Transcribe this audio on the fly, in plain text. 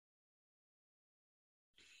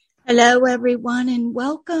Hello, everyone, and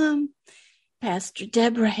welcome. Pastor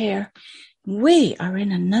Deborah here. We are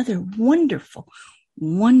in another wonderful,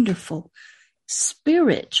 wonderful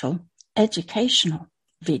spiritual educational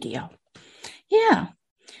video. Yeah,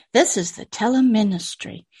 this is the Tele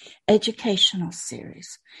Ministry educational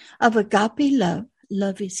series of Agape Love.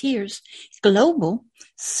 Love is Here's global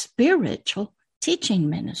spiritual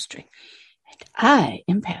teaching ministry. And I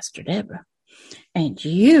am Pastor Deborah, and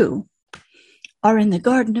you are in the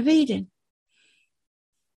Garden of Eden.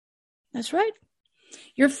 That's right.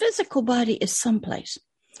 Your physical body is someplace,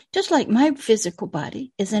 just like my physical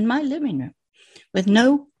body is in my living room with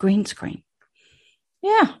no green screen.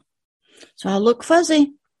 Yeah. So I'll look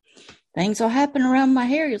fuzzy. Things will happen around my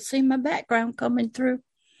hair. You'll see my background coming through.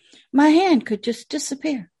 My hand could just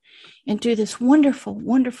disappear into this wonderful,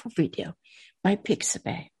 wonderful video by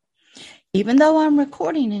Pixabay. Even though I'm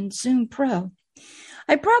recording in Zoom Pro,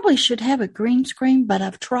 I probably should have a green screen, but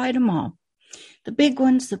I've tried them all. The big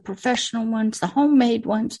ones, the professional ones, the homemade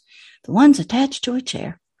ones, the ones attached to a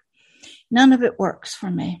chair. None of it works for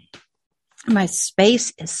me. My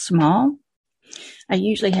space is small. I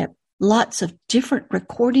usually have lots of different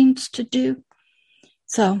recordings to do.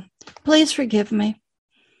 So please forgive me.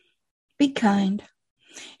 Be kind.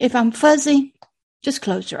 If I'm fuzzy, just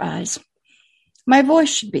close your eyes. My voice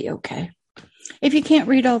should be okay. If you can't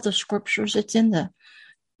read all the scriptures, it's in the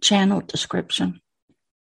channel description.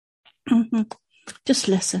 Just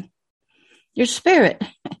listen. Your spirit,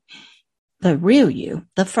 the real you,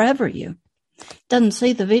 the forever you, doesn't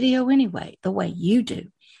see the video anyway, the way you do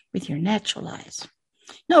with your natural eyes.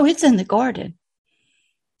 No, it's in the garden,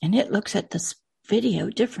 and it looks at this video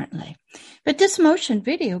differently. But this motion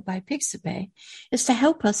video by Pixabay is to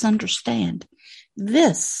help us understand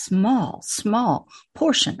this small, small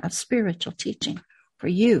portion of spiritual teaching for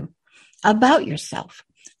you about yourself,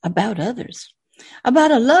 about others,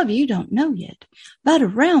 about a love you don't know yet, about a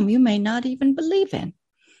realm you may not even believe in.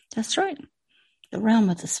 That's right, the realm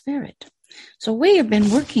of the spirit. So we have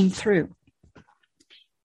been working through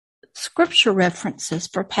scripture references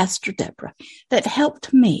for Pastor Deborah that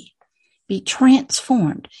helped me be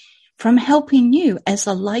transformed from helping you as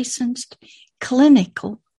a licensed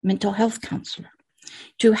clinical mental health counselor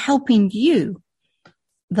to helping you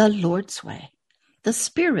the Lord's way, the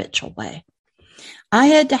spiritual way. I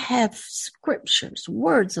had to have scriptures,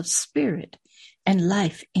 words of spirit and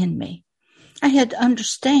life in me. I had to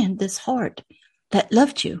understand this heart that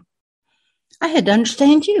loved you. I had to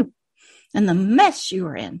understand you and the mess you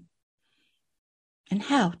were in and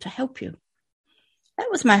how to help you. That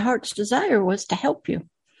was my heart's desire, was to help you.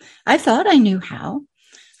 I thought I knew how.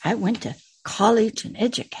 I went to college and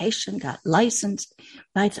education, got licensed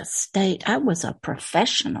by the state. I was a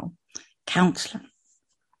professional counselor.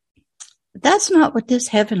 But that's not what this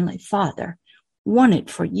Heavenly Father wanted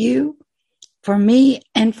for you, for me,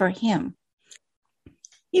 and for him.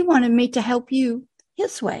 He wanted me to help you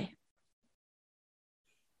his way.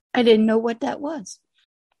 I didn't know what that was.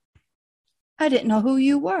 I didn't know who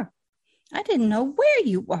you were. I didn't know where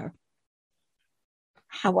you were,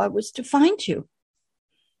 how I was to find you.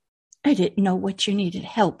 I didn't know what you needed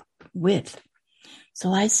help with.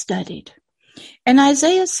 So I studied. And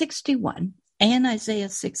Isaiah 61 and Isaiah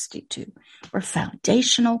 62 were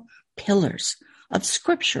foundational pillars of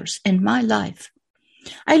scriptures in my life.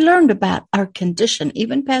 I learned about our condition,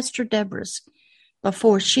 even Pastor Deborah's,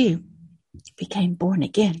 before she became born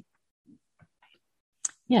again.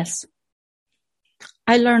 Yes.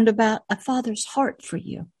 I learned about a father's heart for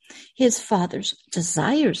you, his father's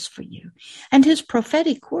desires for you, and his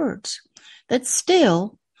prophetic words that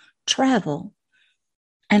still travel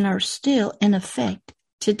and are still in effect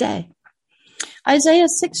today. Isaiah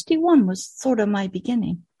 61 was sort of my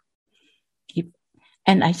beginning.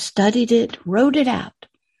 And I studied it, wrote it out,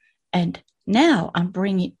 and now I'm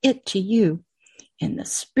bringing it to you in the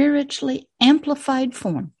spiritually amplified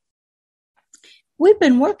form. We've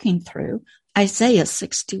been working through Isaiah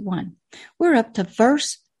 61. We're up to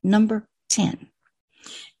verse number 10.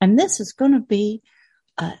 And this is going to be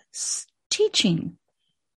a teaching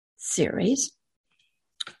series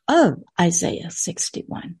of Isaiah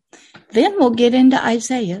 61. Then we'll get into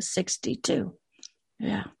Isaiah 62.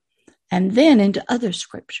 Yeah. And then into other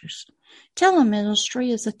scriptures.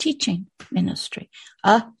 Teleministry is a teaching ministry,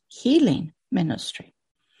 a healing ministry,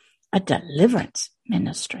 a deliverance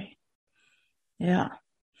ministry. Yeah.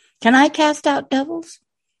 Can I cast out devils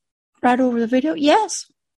right over the video?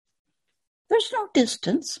 Yes. There's no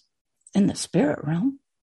distance in the spirit realm.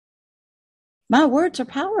 My words are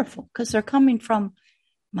powerful because they're coming from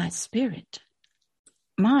my spirit,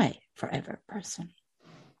 my forever person.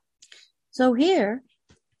 So here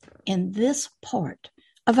in this part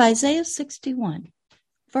of Isaiah 61,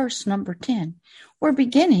 verse number 10. We're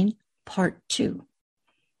beginning part 2.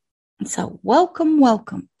 And so welcome,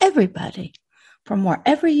 welcome, everybody, from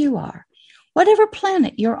wherever you are, whatever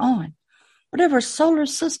planet you're on, whatever solar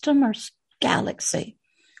system or galaxy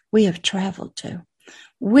we have traveled to.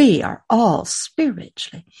 We are all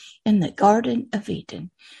spiritually in the Garden of Eden,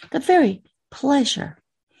 the very pleasure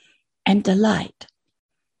and delight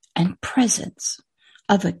and presence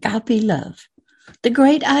of agape love, the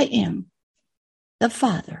great I Am, the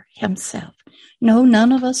Father himself. No,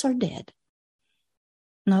 none of us are dead.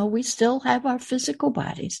 No, we still have our physical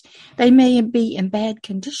bodies. They may be in bad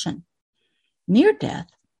condition, near death,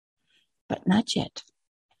 but not yet.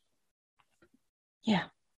 Yeah.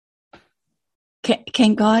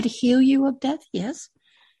 Can God heal you of death? Yes.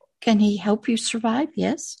 Can he help you survive?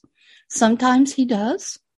 Yes. Sometimes he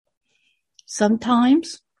does.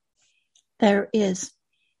 Sometimes there is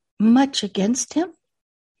much against him,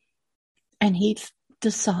 and he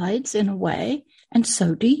decides in a way, and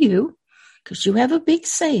so do you, because you have a big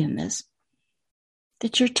say in this,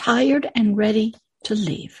 that you're tired and ready to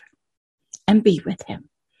leave and be with him,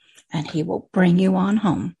 and he will bring you on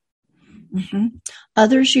home.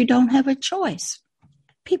 Others, you don't have a choice.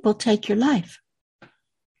 People take your life.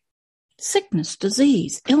 Sickness,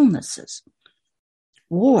 disease, illnesses,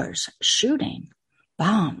 wars, shooting,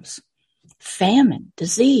 bombs, famine,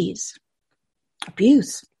 disease,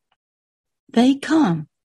 abuse. They come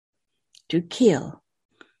to kill,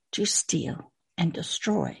 to steal, and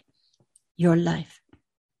destroy your life.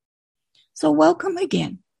 So welcome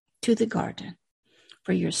again to the garden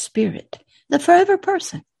for your spirit, the forever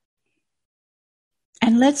person.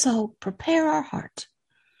 And let's all prepare our hearts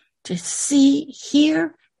to see,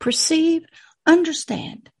 hear, perceive,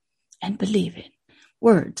 understand, and believe in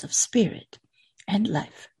words of spirit and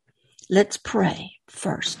life. Let's pray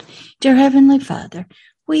first. Dear Heavenly Father,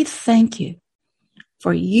 we thank you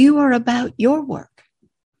for you are about your work.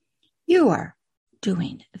 You are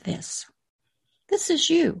doing this. This is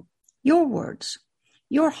you, your words,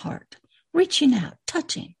 your heart, reaching out,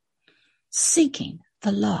 touching, seeking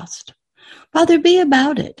the lost. Father, be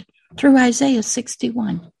about it through Isaiah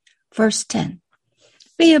 61, verse 10.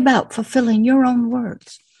 Be about fulfilling your own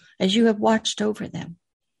words as you have watched over them.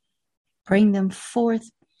 Bring them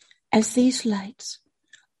forth as these lights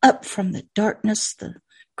up from the darkness, the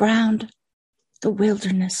ground, the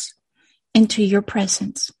wilderness, into your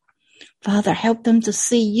presence. Father, help them to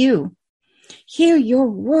see you, hear your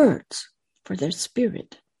words for their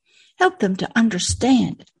spirit. Help them to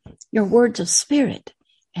understand your words of spirit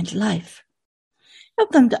and life.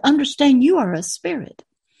 Help them to understand you are a spirit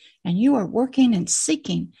and you are working and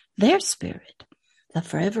seeking their spirit, the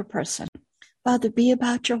forever person. Father, be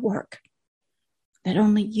about your work that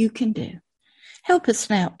only you can do. Help us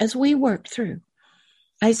now as we work through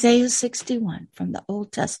Isaiah 61 from the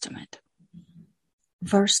Old Testament,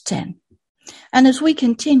 verse 10. And as we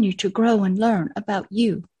continue to grow and learn about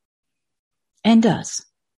you and us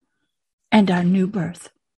and our new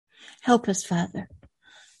birth, help us, Father,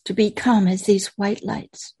 to become as these white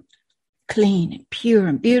lights, clean and pure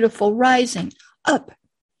and beautiful, rising up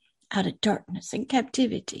out of darkness and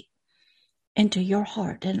captivity into your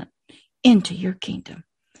heart and into your kingdom.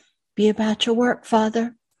 Be about your work,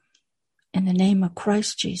 Father, in the name of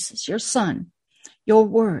Christ Jesus, your Son, your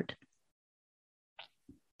word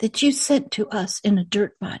that you sent to us in a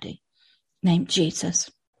dirt body named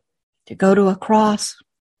Jesus to go to a cross,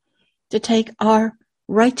 to take our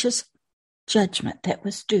righteous judgment that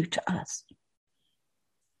was due to us.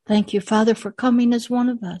 Thank you, Father, for coming as one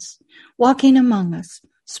of us, walking among us,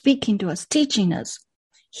 speaking to us, teaching us,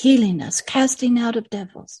 healing us, casting out of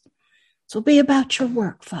devils. So be about your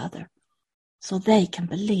work, Father, so they can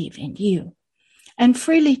believe in you and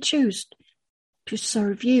freely choose to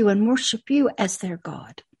serve you and worship you as their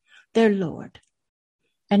God, their Lord,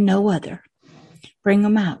 and no other. Bring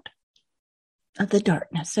them out of the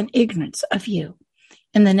darkness and ignorance of you.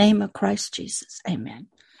 In the name of Christ Jesus, amen.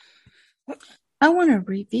 I want to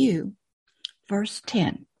review verse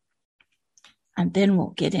 10, and then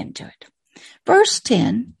we'll get into it. Verse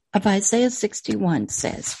 10 of Isaiah 61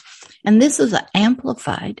 says, and this is an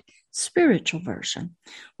amplified spiritual version,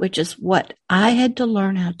 which is what I had to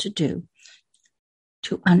learn how to do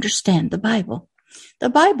to understand the Bible. The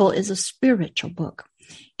Bible is a spiritual book.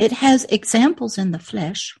 It has examples in the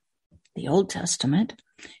flesh, the Old Testament,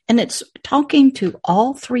 and it's talking to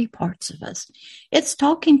all three parts of us. It's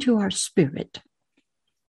talking to our spirit,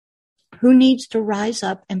 who needs to rise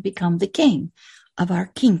up and become the king of our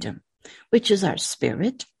kingdom, which is our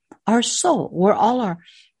spirit, our soul, where all our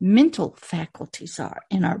mental faculties are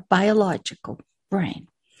in our biological brain.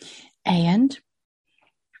 And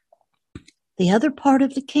The other part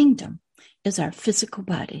of the kingdom is our physical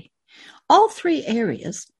body. All three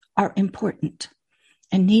areas are important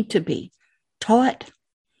and need to be taught,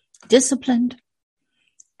 disciplined,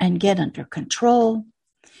 and get under control,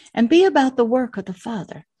 and be about the work of the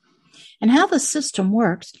Father. And how the system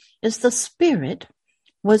works is the Spirit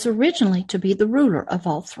was originally to be the ruler of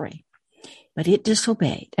all three, but it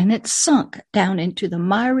disobeyed, and it sunk down into the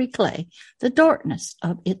miry clay, the darkness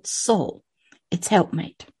of its soul, its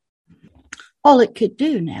helpmate. All it could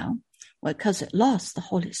do now, because it lost the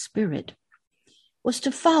Holy Spirit, was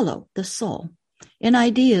to follow the soul in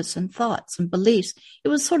ideas and thoughts and beliefs. It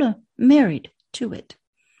was sort of married to it,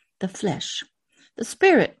 the flesh. The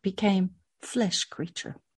spirit became flesh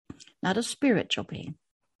creature, not a spiritual being,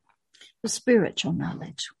 the spiritual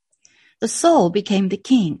knowledge. The soul became the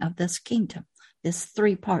king of this kingdom, this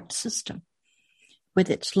three-part system,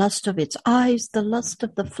 with its lust of its eyes, the lust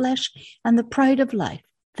of the flesh, and the pride of life,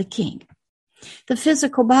 the king. The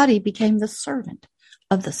physical body became the servant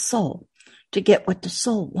of the soul to get what the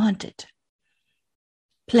soul wanted.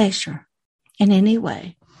 Pleasure in any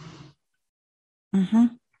way.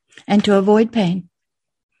 And to avoid pain.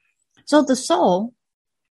 So the soul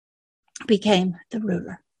became the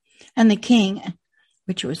ruler. And the king,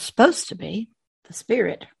 which was supposed to be the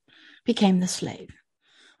spirit, became the slave.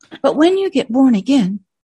 But when you get born again,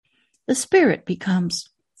 the spirit becomes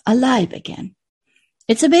alive again.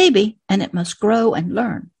 It's a baby, and it must grow and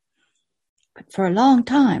learn. But for a long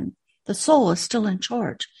time, the soul is still in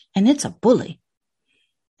charge, and it's a bully.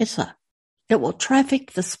 It will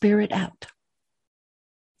traffic the spirit out.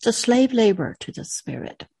 It's a slave labor to the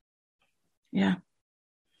spirit. Yeah.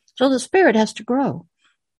 So the spirit has to grow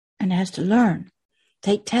and has to learn,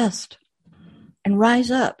 take tests, and rise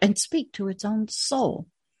up and speak to its own soul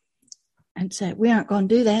and say, we aren't going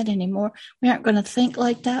to do that anymore. We aren't going to think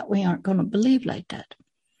like that. We aren't going to believe like that.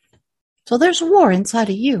 So there's a war inside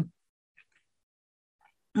of you.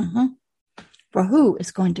 For who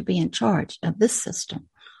is going to be in charge of this system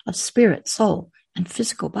of spirit, soul, and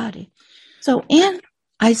physical body? So in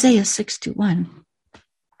Isaiah 61,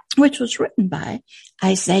 which was written by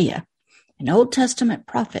Isaiah, an Old Testament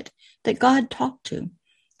prophet that God talked to,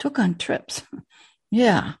 took on trips.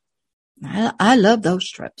 Yeah, I love those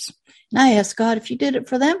trips. And I asked God, if you did it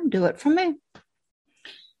for them, do it for me.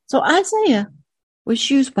 So Isaiah was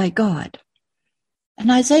used by God. And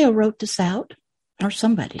Isaiah wrote this out, or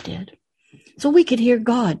somebody did, so we could hear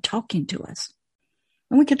God talking to us.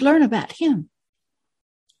 And we could learn about him.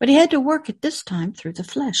 But he had to work at this time through the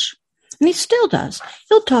flesh. And he still does.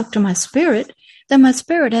 He'll talk to my spirit. Then my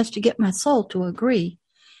spirit has to get my soul to agree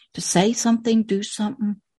to say something, do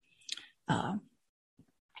something,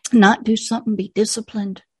 not do something, be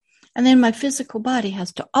disciplined. And then my physical body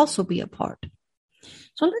has to also be a part.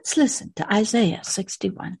 So let's listen to Isaiah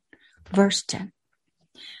 61, verse 10.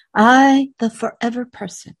 I, the forever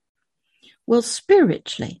person, will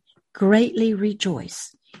spiritually greatly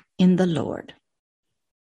rejoice in the Lord.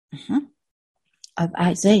 Of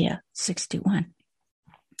Isaiah 61.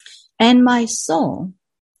 And my soul,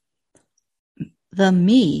 the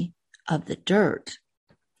me of the dirt,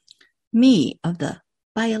 me of the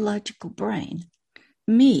biological brain,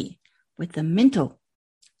 me with the mental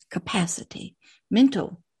capacity,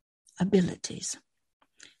 mental abilities,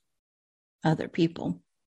 other people,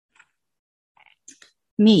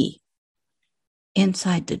 me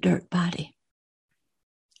inside the dirt body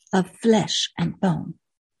of flesh and bone,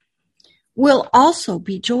 will also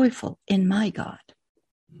be joyful in my God.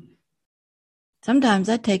 Sometimes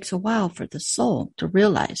that takes a while for the soul to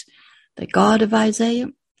realize the God of Isaiah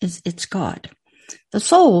is its God. The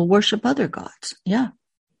soul will worship other gods. Yeah.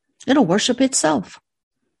 It'll worship itself.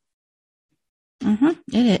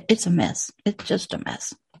 It's a mess. It's just a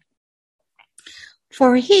mess.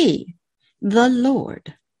 For he, the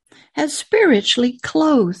Lord, has spiritually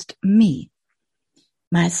clothed me,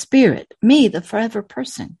 my spirit, me, the forever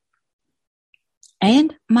person,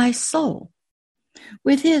 and my soul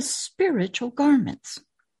with his spiritual garments.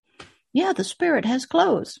 Yeah, the spirit has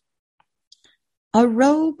clothes. A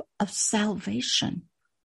robe of salvation.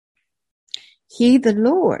 He, the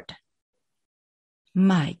Lord,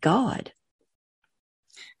 my God,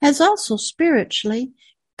 has also spiritually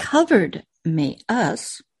covered me,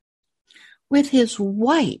 us, with his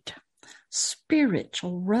white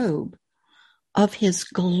spiritual robe of his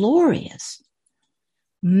glorious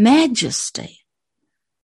majesty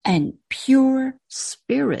and pure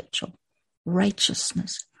spiritual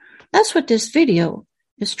righteousness. That's what this video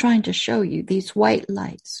is trying to show you, these white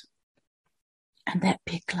lights. And that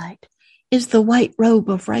big light is the white robe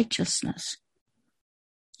of righteousness.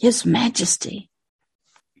 His majesty,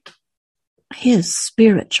 his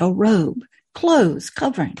spiritual robe clothes,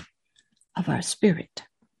 covering of our spirit.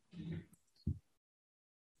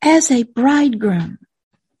 As a bridegroom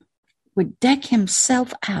would deck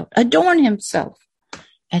himself out, adorn himself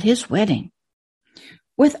at his wedding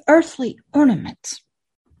with earthly ornaments,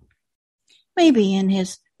 maybe in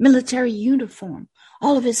his military uniform,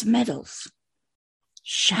 all of his medals,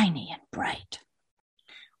 shiny and bright.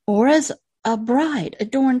 Or as a bride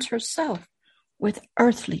adorns herself with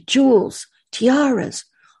earthly jewels, tiaras,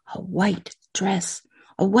 a white dress,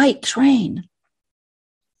 a white train,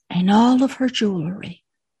 and all of her jewelry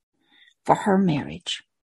for her marriage.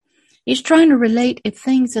 He's trying to relate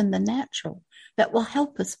things in the natural that will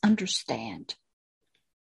help us understand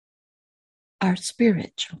our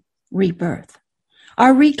spiritual rebirth,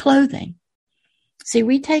 our reclothing. See,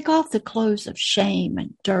 we take off the clothes of shame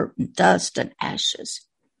and dirt and dust and ashes,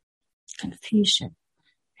 confusion.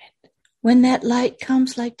 When that light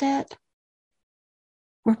comes like that,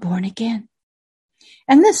 we're born again.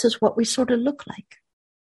 And this is what we sort of look like.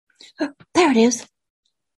 Oh, there it is,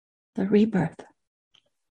 the rebirth.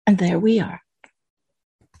 And there we are.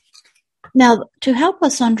 Now, to help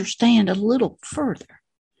us understand a little further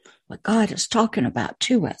what God is talking about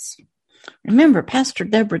to us, remember, Pastor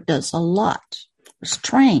Deborah does a lot, was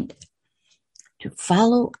trained to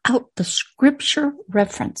follow out the scripture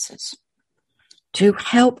references to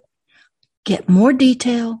help get more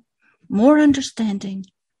detail, more understanding,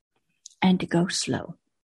 and to go slow.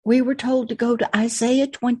 We were told to go to Isaiah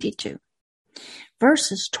 22,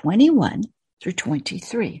 verses 21 through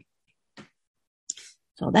 23.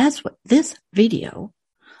 So that's what this video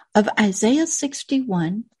of Isaiah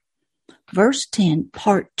 61, verse 10,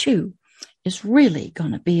 part 2, is really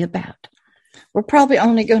going to be about. We're probably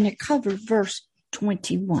only going to cover verse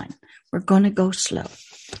 21. We're going to go slow.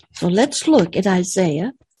 So let's look at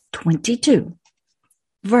Isaiah 22,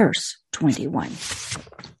 verse 21.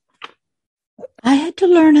 I had to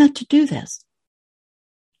learn how to do this,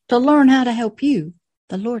 to learn how to help you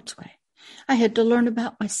the Lord's way. I had to learn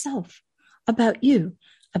about myself, about you,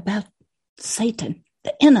 about Satan,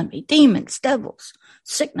 the enemy, demons, devils,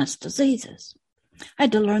 sickness, diseases. I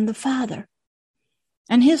had to learn the Father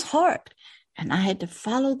and his heart, and I had to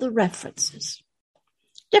follow the references.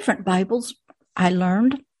 Different Bibles, I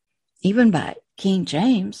learned, even by King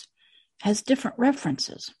James, has different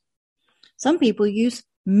references. Some people use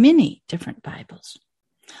many different Bibles.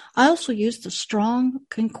 I also use the Strong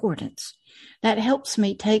Concordance. That helps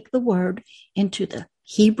me take the word into the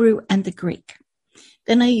Hebrew and the Greek.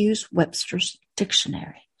 Then I use Webster's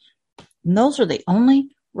Dictionary. And those are the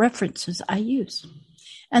only references I use.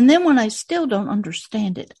 And then when I still don't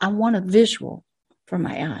understand it, I want a visual for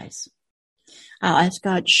my eyes. I'll ask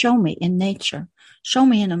God, show me in nature, show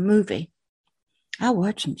me in a movie. I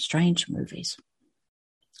watch some strange movies.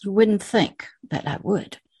 You wouldn't think that I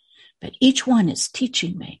would, but each one is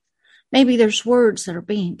teaching me. Maybe there's words that are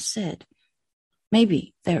being said.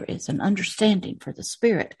 Maybe there is an understanding for the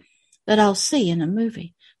spirit that I'll see in a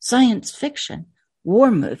movie. Science fiction, war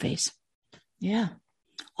movies. Yeah,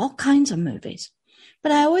 all kinds of movies.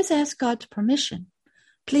 But I always ask God's permission.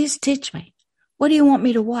 Please teach me. What do you want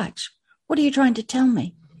me to watch? What are you trying to tell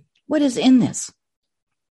me? What is in this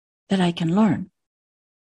that I can learn?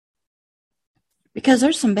 Because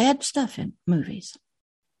there's some bad stuff in movies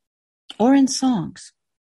or in songs.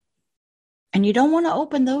 And you don't want to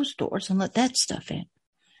open those doors and let that stuff in.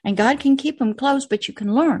 And God can keep them closed, but you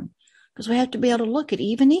can learn, because we have to be able to look at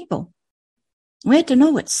even evil. We have to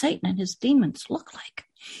know what Satan and his demons look like.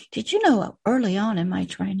 Did you know early on in my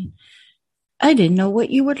training, I didn't know what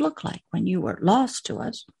you would look like when you were lost to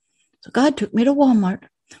us. So God took me to Walmart,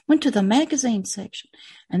 went to the magazine section,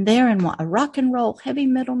 and there in a rock and roll heavy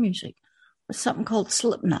metal music was something called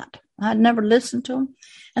Slipknot. I'd never listened to them,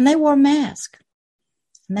 and they wore masks.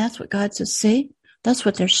 And that's what God says, see, that's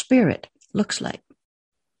what their spirit looks like.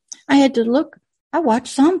 I had to look, I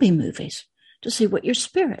watched zombie movies to see what your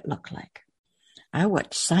spirit looked like. I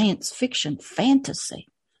watched science fiction, fantasy,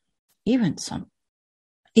 even some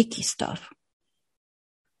icky stuff.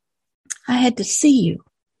 I had to see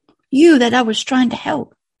you that I was trying to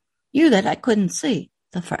help, you that I couldn't see,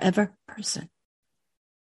 the forever person.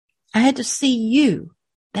 I had to see you,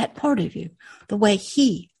 that part of you, the way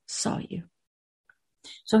he saw you.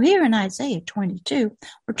 So here in Isaiah 22,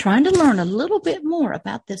 we're trying to learn a little bit more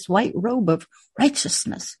about this white robe of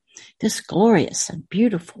righteousness, this glorious and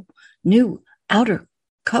beautiful new outer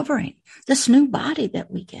covering, this new body that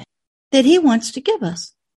we get, that he wants to give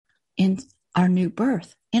us in our new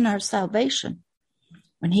birth, in our salvation,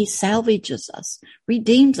 when he salvages us,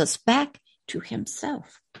 redeems us back to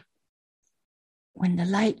himself. When the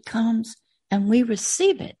light comes and we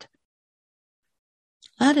receive it,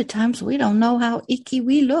 A lot of times we don't know how icky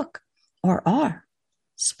we look or are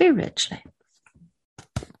spiritually.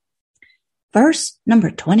 Verse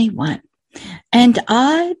number 21. And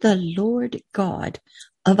I, the Lord God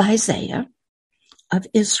of Isaiah, of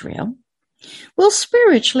Israel, will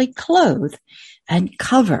spiritually clothe and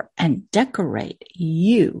cover and decorate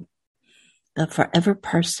you, the forever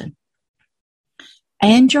person,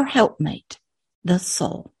 and your helpmate, the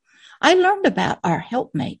soul. I learned about our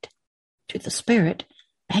helpmate to the spirit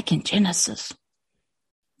back in Genesis.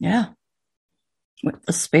 Yeah.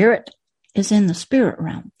 The spirit is in the spirit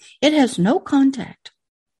realm. It has no contact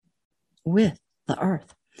with the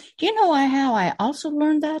earth. Do you know how I also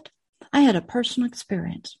learned that? I had a personal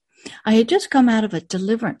experience. I had just come out of a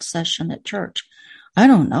deliverance session at church. I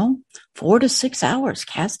don't know, 4 to 6 hours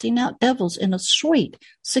casting out devils in a sweet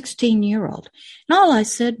 16-year-old. And all I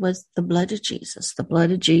said was, the blood of Jesus, the blood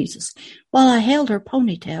of Jesus, while I held her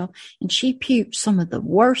ponytail and she puked some of the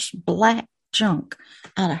worst black junk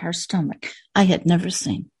out of her stomach I had never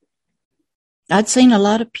seen. I'd seen a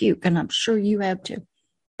lot of puke, and I'm sure you have too.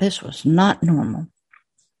 This was not normal.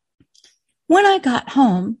 When I got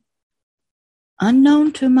home,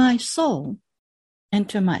 unknown to my soul and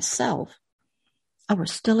to myself, I was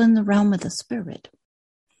still in the realm of the spirit.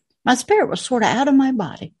 My spirit was sort of out of my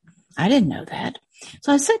body. I didn't know that.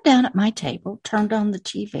 So I sat down at my table, turned on the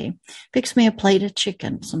TV, fixed me a plate of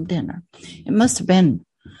chicken, some dinner. It must have been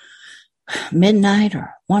midnight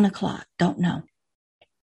or 1 o'clock, don't know.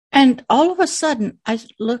 And all of a sudden, I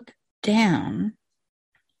looked down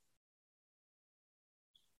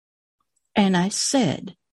and I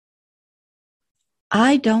said,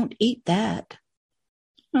 I don't eat that.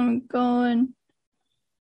 I'm going.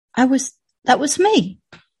 That was me,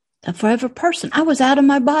 the forever person. I was out of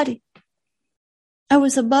my body. I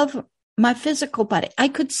was above my physical body. I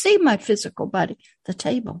could see my physical body, the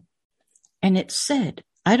table. And it said,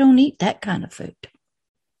 I don't eat that kind of food.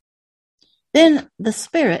 Then the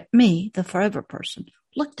spirit, me, the forever person,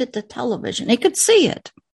 looked at the television. He could see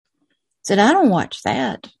it. Said, I don't watch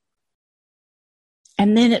that.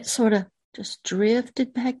 And then it sort of just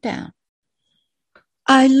drifted back down.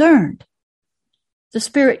 I learned the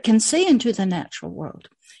spirit can see into the natural world.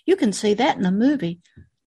 You can see that in the movie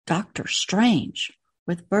Doctor Strange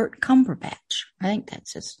with Burt Cumberbatch. I think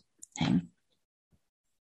that's his name.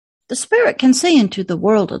 The spirit can see into the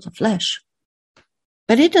world of the flesh,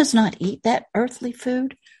 but it does not eat that earthly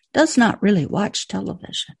food, does not really watch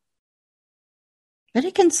television. But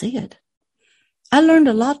it can see it. I learned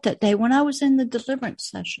a lot that day when I was in the deliverance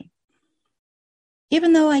session.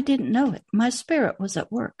 Even though I didn't know it, my spirit was at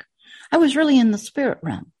work. I was really in the spirit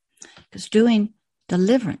realm because doing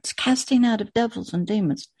deliverance, casting out of devils and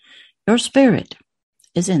demons, your spirit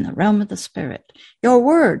is in the realm of the spirit. Your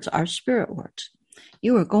words are spirit words.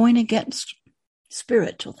 You are going against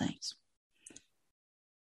spiritual things.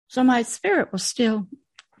 So my spirit was still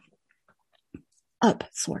up,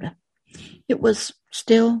 sort of. It was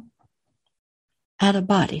still out of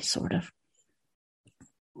body, sort of.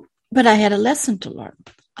 But I had a lesson to learn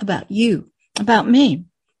about you, about me,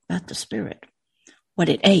 about the spirit, what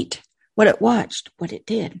it ate, what it watched, what it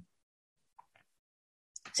did.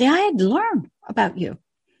 See, I had learned about you,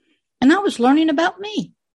 and I was learning about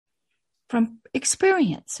me from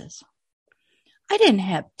experiences. I didn't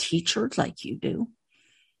have teachers like you do.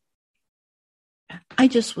 I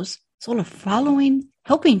just was sort of following,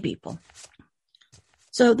 helping people.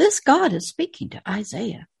 So this God is speaking to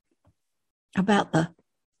Isaiah about the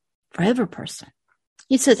forever person.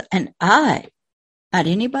 He says, and I, not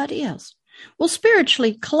anybody else, will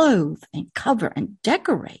spiritually clothe and cover and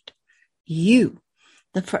decorate you,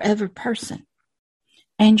 the forever person,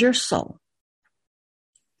 and your soul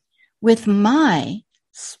with my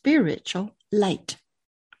spiritual light,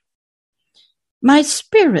 my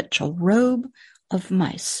spiritual robe of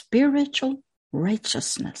my spiritual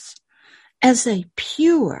righteousness as a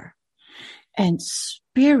pure and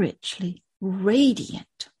spiritually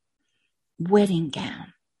radiant wedding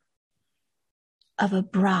gown of a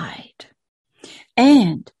bride,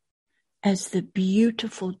 and as the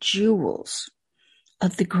beautiful jewels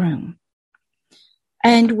of the groom,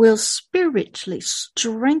 and will spiritually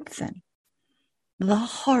strengthen the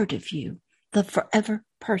heart of you, the forever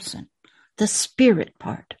person, the spirit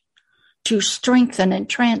part, to strengthen and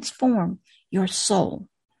transform your soul,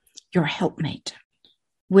 your helpmate,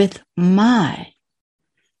 with the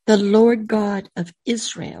Lord God of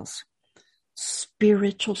Israel's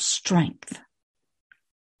spiritual strength,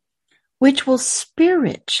 which will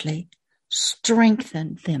spiritually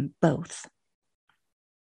strengthen them both.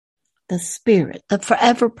 The spirit, the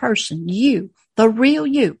forever person, you, the real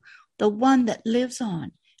you, the one that lives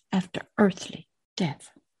on after earthly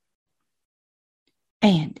death,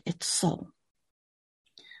 and its soul.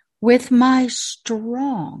 With my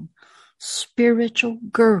strong spiritual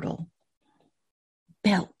girdle,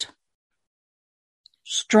 belt,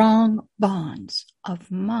 strong bonds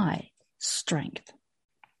of my strength.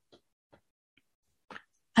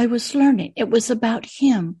 I was learning. It was about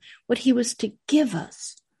him, what he was to give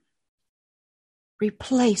us,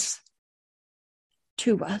 replace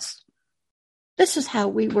to us. This is how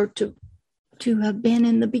we were to have been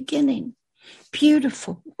in the beginning.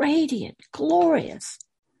 Beautiful, radiant, glorious,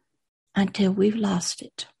 until we've lost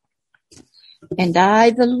it. And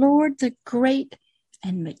I, the Lord, the great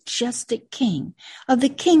and majestic King of the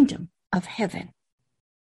kingdom of heaven,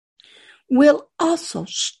 will also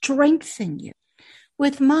strengthen you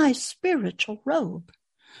with my spiritual robe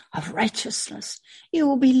of righteousness. You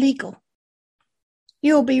will be legal.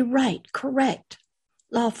 You will be right, correct,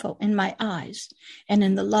 lawful in my eyes, and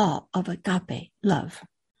in the law of agape love,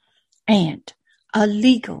 and a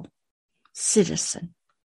legal citizen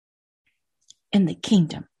in the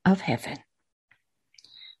kingdom of heaven.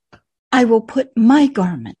 I will put my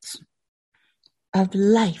garments of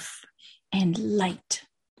life and light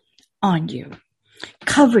on you,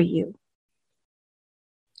 cover you.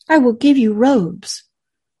 I will give you robes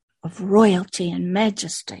of royalty and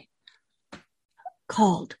majesty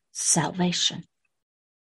called salvation.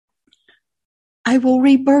 I will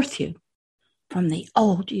rebirth you from the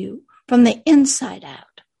old you, from the inside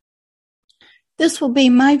out. This will be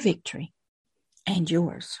my victory and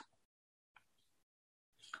yours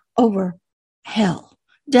over hell,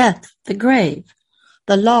 death, the grave,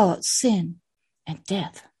 the law of sin and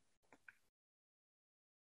death.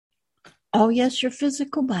 Oh, yes, your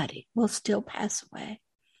physical body will still pass away,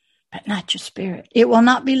 but not your spirit. It will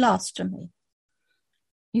not be lost to me.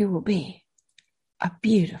 You will be a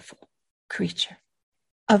beautiful creature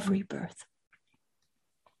of rebirth.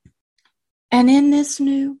 And in this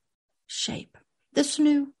new shape, this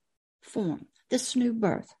new form, this new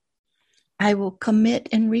birth, I will commit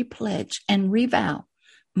and repledge and revow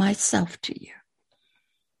myself to you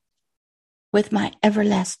with my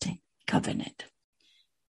everlasting covenant.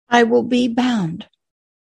 I will be bound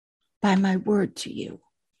by my word to you.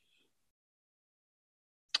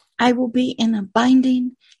 I will be in a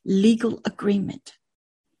binding legal agreement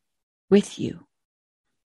with you,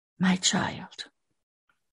 my child.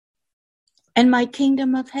 And my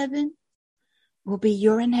kingdom of heaven will be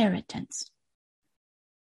your inheritance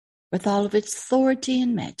with all of its authority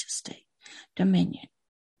and majesty, dominion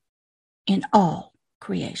in all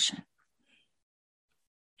creation.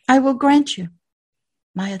 I will grant you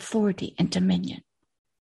my authority and dominion.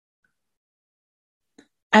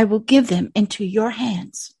 I will give them into your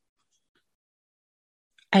hands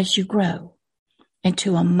as you grow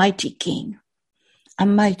into a mighty king, a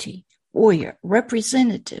mighty warrior,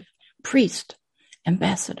 representative, priest,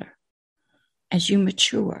 ambassador. As you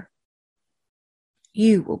mature,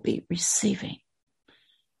 you will be receiving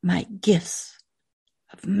my gifts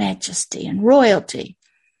of majesty and royalty,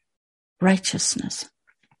 righteousness.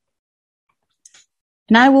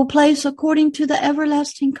 And I will place, according to the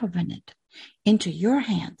everlasting covenant, into your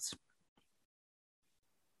hands.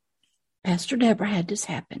 Pastor Deborah had this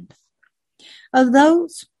happen. Of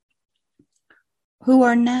those who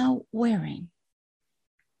are now wearing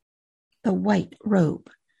the white robe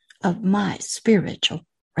of my spiritual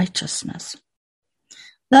righteousness,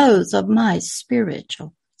 those of my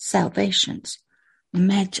spiritual salvation's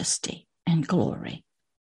majesty and glory.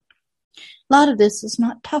 A lot of this is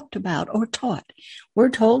not talked about or taught. We're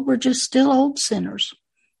told we're just still old sinners,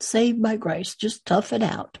 saved by grace. Just tough it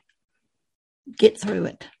out. Get through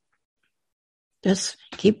it. Just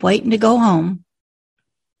keep waiting to go home.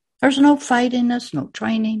 There's no fight in us, no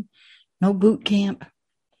training, no boot camp.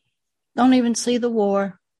 Don't even see the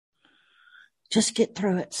war. Just get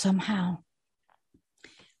through it somehow.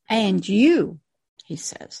 And you, he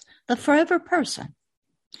says, the forever person,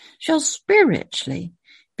 shall spiritually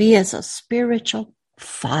be as a spiritual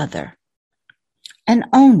father, an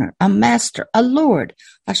owner, a master, a lord,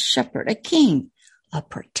 a shepherd, a king, a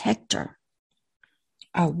protector,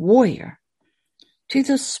 a warrior to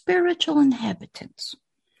the spiritual inhabitants,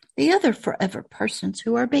 the other forever persons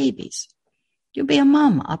who are babies. You'll be a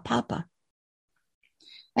mama, a papa.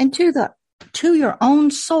 And to your own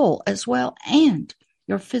soul as well, and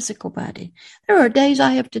your physical body. There are days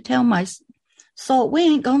I have to tell my soul, we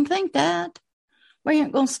ain't going to think that. We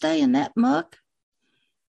ain't going to stay in that muck.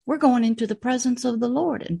 We're going into the presence of the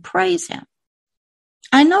Lord and praise him.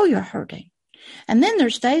 I know you're hurting. And then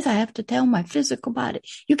there's days I have to tell my physical body,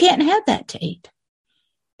 you can't have that to eat.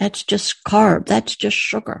 That's just carb. That's just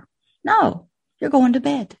sugar. No, you're going to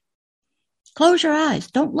bed. Close your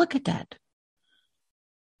eyes. Don't look at that.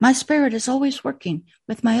 My spirit is always working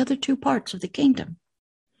with my other two parts of the kingdom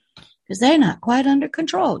because they're not quite under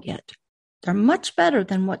control yet. They're much better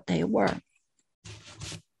than what they were.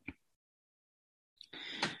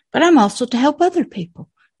 But I'm also to help other people,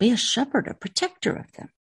 be a shepherd, a protector of them.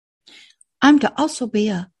 I'm to also be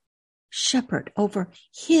a shepherd over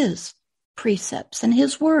his precepts and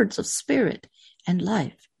his words of spirit and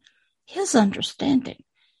life, his understanding,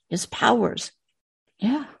 his powers.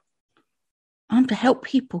 Yeah. I'm to help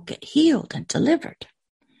people get healed and delivered.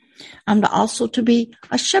 I'm also to be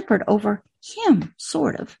a shepherd over him,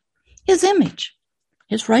 sort of, his image,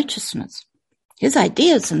 his righteousness, his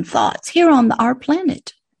ideas and thoughts here on our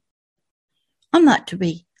planet. I'm not to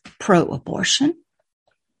be pro-abortion,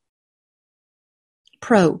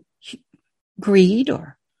 pro-greed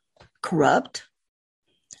or corrupt.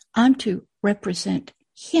 I'm to represent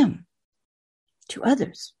him to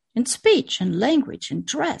others in speech and language and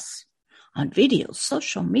dress, on videos,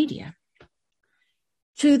 social media,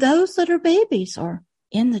 to those that are babies or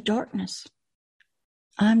in the darkness.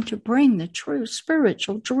 I'm to bring the true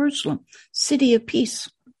spiritual Jerusalem, city of peace.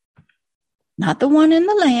 Not the one in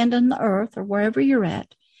the land and the earth or wherever you're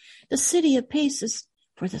at. The city of peace is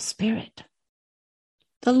for the spirit.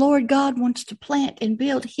 The Lord God wants to plant and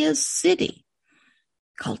build his city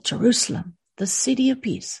called Jerusalem, the city of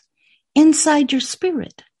peace, inside your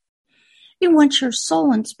spirit. He wants your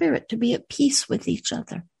soul and spirit to be at peace with each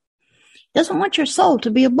other. He doesn't want your soul to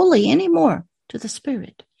be a bully anymore to the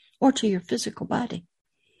spirit or to your physical body.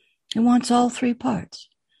 He wants all three parts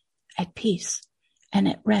at peace and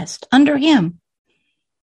at rest under him,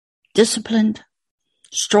 disciplined,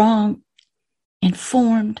 strong,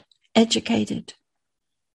 informed, educated,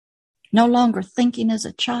 no longer thinking as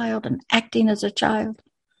a child and acting as a child,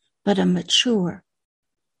 but a mature,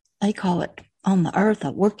 they call it on the earth,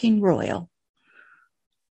 a working royal.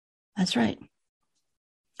 That's right.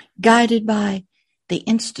 Guided by the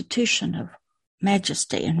institution of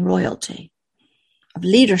majesty and royalty, of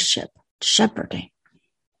leadership, shepherding.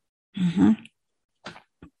 And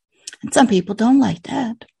some people don't like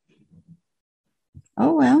that.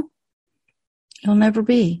 Oh, well, you'll never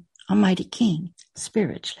be a mighty king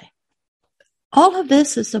spiritually. All of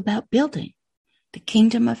this is about building the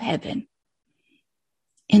kingdom of heaven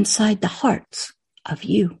inside the hearts of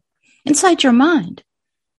you, inside your mind,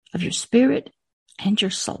 of your spirit and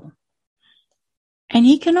your soul. And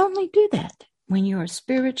he can only do that when you are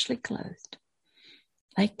spiritually clothed,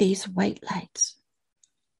 like these white lights,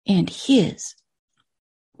 in his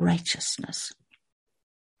righteousness.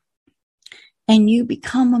 And you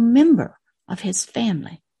become a member of his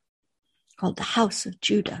family, called the house of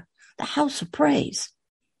Judah, the house of praise.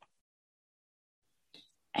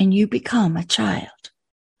 And you become a child,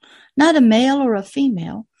 not a male or a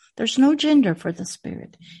female. There's no gender for the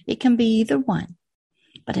spirit. It can be either one,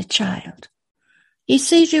 but a child. He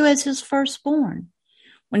sees you as his firstborn.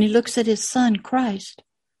 When he looks at his son, Christ,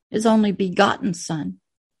 his only begotten son,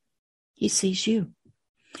 he sees you.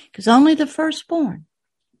 Because only the firstborn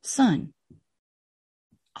son,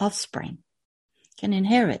 offspring, can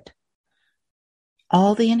inherit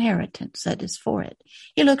all the inheritance that is for it.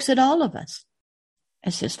 He looks at all of us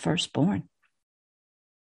as his firstborn.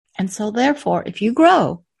 And so therefore, if you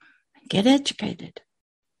grow and get educated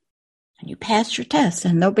and you pass your tests,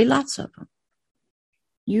 and there'll be lots of them,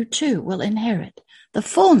 you too will inherit the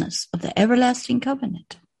fullness of the everlasting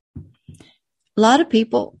covenant. A lot of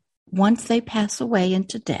people, once they pass away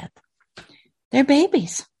into death, they're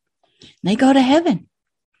babies. They go to heaven.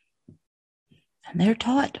 And they're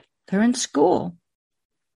taught. They're in school.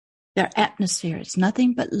 Their atmosphere is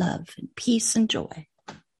nothing but love and peace and joy.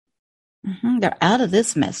 They're out of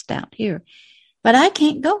this mess down here. But I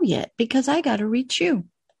can't go yet because I got to reach you.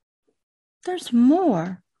 There's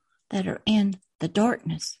more that are in the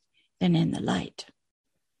darkness than in the light.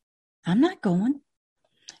 I'm not going.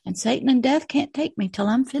 And Satan and death can't take me till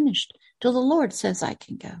I'm finished, till the Lord says I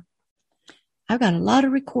can go. I've got a lot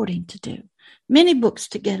of recording to do, many books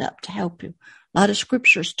to get up to help you, a lot of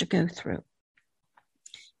scriptures to go through.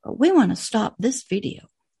 But we want to stop this video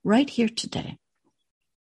right here today,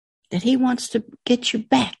 that he wants to get you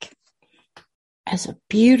back as a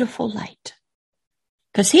beautiful light.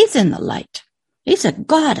 Because he's in the light. He's a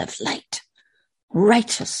God of light,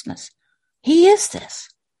 righteousness. He is this.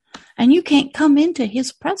 And you can't come into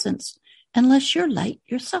his presence unless you're light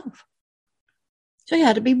yourself. So you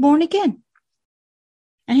had to be born again.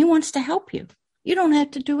 And he wants to help you. You don't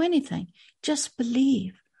have to do anything. Just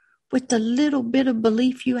believe with the little bit of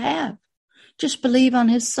belief you have. Just believe on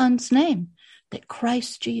his son's name, that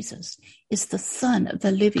Christ Jesus is the Son of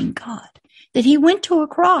the living God, that he went to a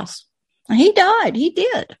cross And he died. He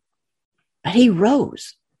did. But he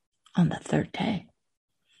rose on the third day.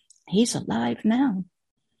 He's alive now.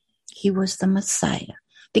 He was the Messiah,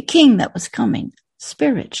 the King that was coming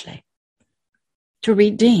spiritually to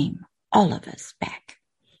redeem all of us back.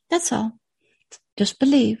 That's all. Just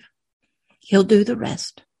believe. He'll do the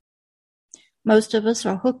rest. Most of us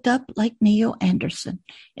are hooked up like Neo Anderson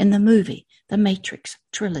in the movie, The Matrix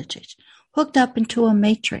trilogy, hooked up into a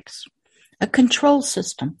matrix, a control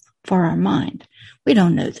system for our mind. We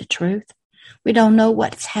don't know the truth. We don't know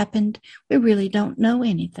what's happened. We really don't know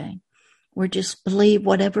anything. We just believe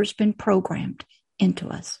whatever's been programmed into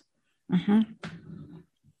us. And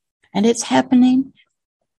it's happening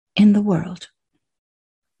in the world.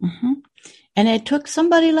 And it took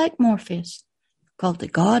somebody like Morpheus, called the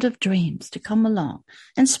God of Dreams, to come along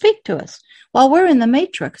and speak to us while we're in the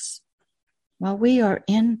matrix, while we are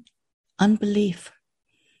in unbelief,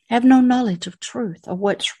 have no knowledge of truth or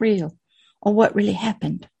what's real or what really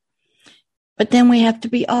happened. But then we have to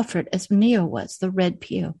be offered, as Neo was, the red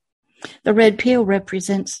pill. The red pill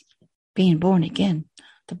represents being born again,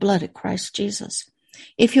 the blood of Christ Jesus.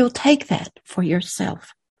 If you'll take that for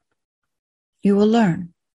yourself, you will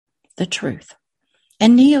learn the truth.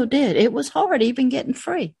 And Neo did. It was hard even getting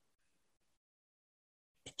free.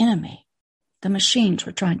 The enemy, the machines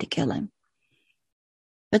were trying to kill him.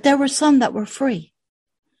 But there were some that were free,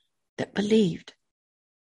 that believed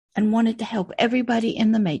and wanted to help everybody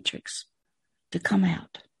in the matrix to come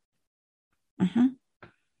out.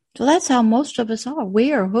 So that's how most of us are.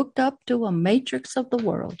 We are hooked up to a matrix of the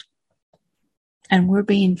world. And we're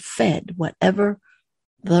being fed whatever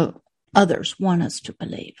the others want us to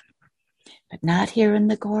believe. But not here in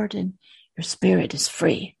the garden. Your spirit is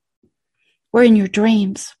free. We're in your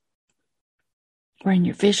dreams. We're in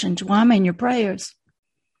your visions. Well, I'm in your prayers.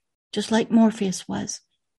 Just like Morpheus was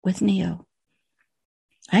with Neo.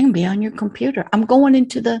 I can be on your computer. I'm going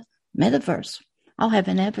into the metaverse. I'll have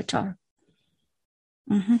an avatar.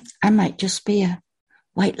 I might just be a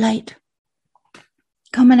white light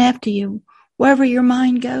coming after you. Wherever your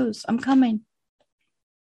mind goes, I'm coming.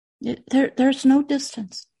 There's no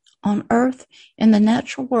distance. On earth, in the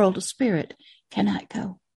natural world, a spirit cannot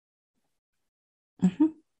go.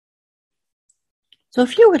 So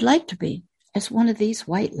if you would like to be as one of these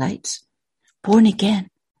white lights, born again,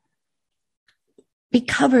 be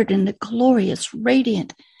covered in the glorious,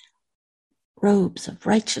 radiant robes of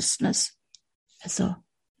righteousness as a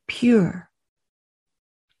pure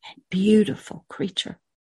and beautiful creature,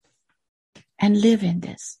 and live in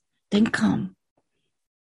this, then come.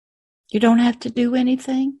 You don't have to do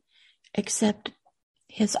anything except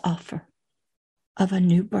his offer of a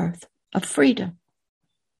new birth, of freedom,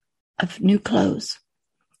 of new clothes,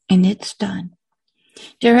 and it's done.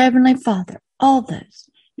 Dear Heavenly Father, all those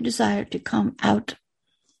who desire to come out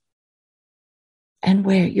and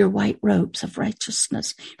wear your white robes of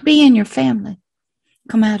righteousness, be in your family,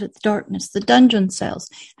 come out of the darkness, the dungeon cells,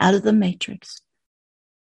 out of the matrix,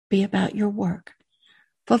 be about your work.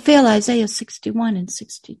 Fulfill Isaiah 61 and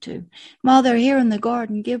 62. While they're here in the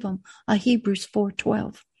garden, give them a Hebrews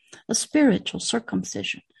 4:12, a spiritual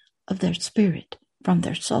circumcision of their spirit from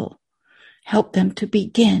their soul. Help them to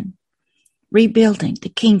begin rebuilding the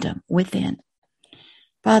kingdom within.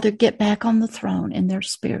 Father, get back on the throne in their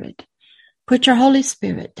spirit. Put your Holy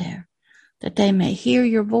Spirit there, that they may hear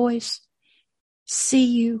your voice, see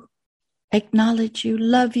you, acknowledge you,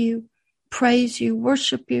 love you, praise you,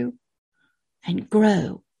 worship you, and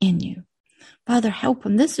grow in you. Father, help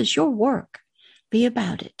them. This is your work. Be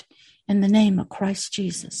about it. In the name of Christ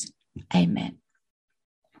Jesus. Amen.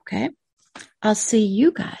 Okay? I'll see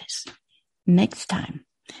you guys next time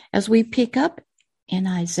as we pick up in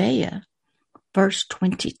Isaiah verse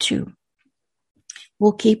 22.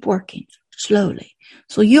 We'll keep working slowly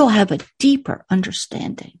so you'll have a deeper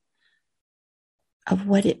understanding of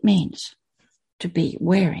what it means to be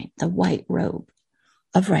wearing the white robe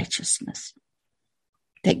of righteousness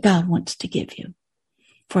that God wants to give you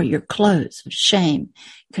for your clothes of shame,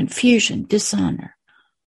 confusion, dishonor,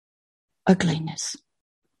 ugliness,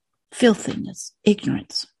 filthiness,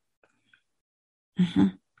 ignorance.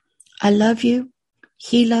 I love you.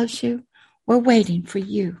 He loves you. We're waiting for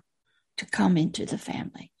you to come into the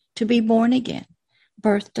family, to be born again,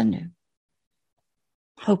 birthed anew.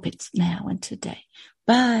 Hope it's now and today.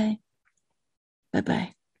 Bye.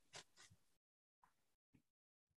 Bye-bye.